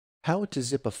How to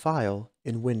zip a file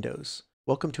in Windows.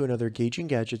 Welcome to another Gauging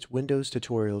Gadgets Windows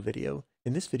tutorial video.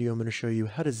 In this video, I'm going to show you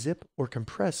how to zip or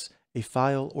compress a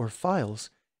file or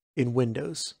files in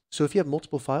Windows. So if you have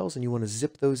multiple files and you want to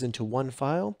zip those into one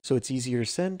file so it's easier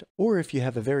to send, or if you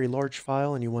have a very large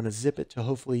file and you want to zip it to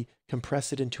hopefully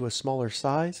compress it into a smaller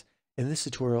size, in this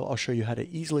tutorial, I'll show you how to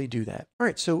easily do that. All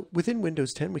right, so within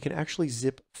Windows 10, we can actually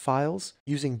zip files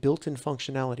using built-in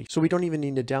functionality. So we don't even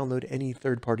need to download any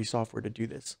third-party software to do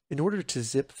this. In order to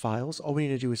zip files, all we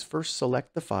need to do is first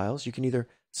select the files. You can either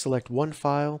select one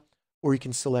file, or you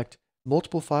can select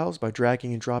multiple files by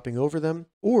dragging and dropping over them,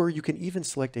 or you can even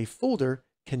select a folder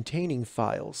containing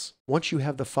files. Once you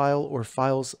have the file or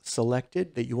files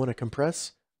selected that you want to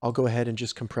compress, I'll go ahead and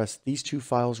just compress these two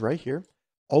files right here.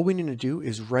 All we need to do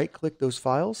is right-click those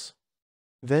files,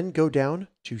 then go down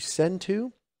to Send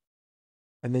To,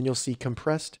 and then you'll see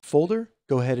Compressed Folder.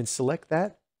 Go ahead and select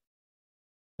that.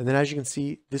 And then as you can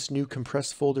see, this new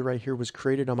compressed folder right here was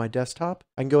created on my desktop.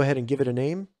 I can go ahead and give it a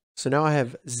name. So now I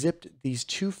have zipped these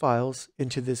two files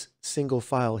into this single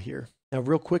file here. Now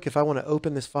real quick, if I want to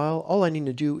open this file, all I need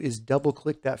to do is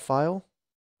double-click that file,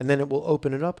 and then it will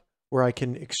open it up where I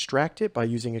can extract it by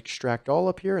using Extract All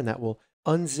up here, and that will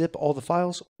unzip all the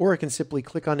files, or I can simply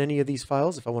click on any of these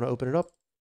files if I want to open it up,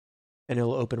 and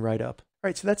it'll open right up. All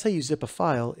right, so that's how you zip a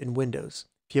file in Windows.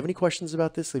 If you have any questions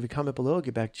about this, leave a comment below. I'll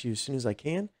get back to you as soon as I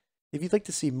can. If you'd like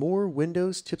to see more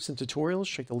Windows tips and tutorials,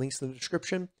 check the links in the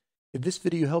description. If this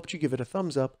video helped you, give it a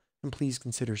thumbs up, and please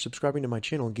consider subscribing to my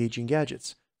channel, Gauging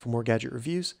Gadgets, for more gadget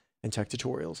reviews and tech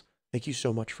tutorials. Thank you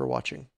so much for watching.